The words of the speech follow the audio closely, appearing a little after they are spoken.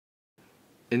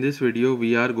In this video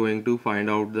we are going to find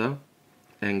out the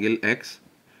angle X,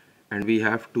 and we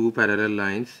have two parallel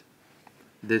lines,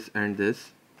 this and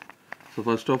this. So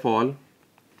first of all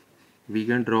we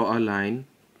can draw a line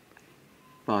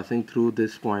passing through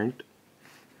this point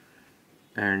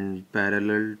and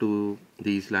parallel to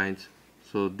these lines.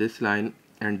 So this line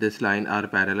and this line are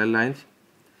parallel lines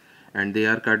and they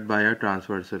are cut by a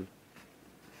transversal.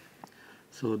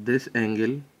 So this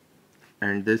angle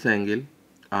and this angle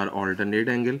are alternate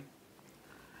angle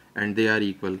and they are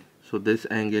equal. So this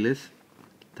angle is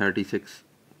 36.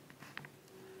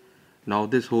 Now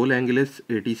this whole angle is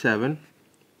 87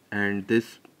 and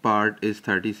this part is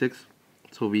 36.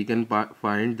 So we can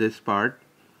find this part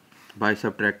by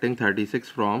subtracting 36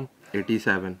 from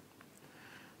 87.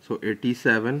 So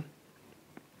 87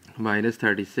 minus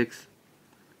 36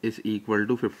 is equal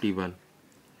to 51.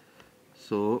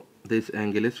 So this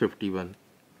angle is 51.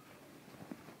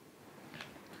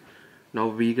 Now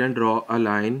we can draw a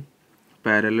line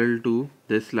parallel to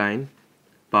this line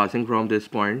passing from this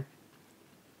point,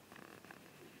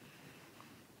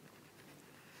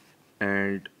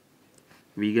 and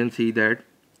we can see that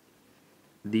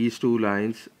these two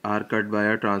lines are cut by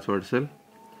a transversal.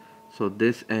 So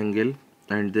this angle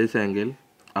and this angle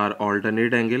are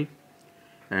alternate angle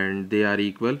and they are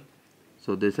equal.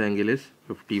 So this angle is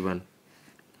 51.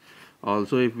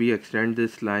 Also, if we extend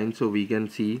this line, so we can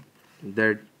see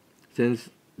that since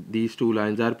these two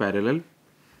lines are parallel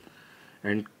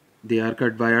and they are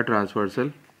cut by a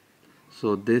transversal,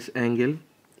 so this angle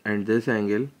and this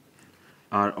angle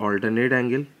are alternate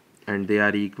angle and they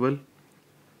are equal.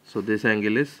 So this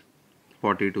angle is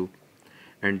 42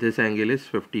 and this angle is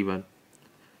 51.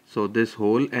 So this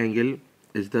whole angle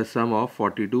is the sum of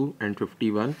 42 and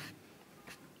 51.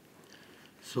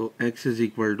 So X is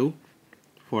equal to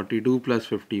 42 plus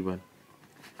 51.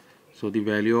 So the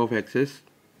value of X is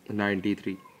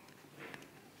 93.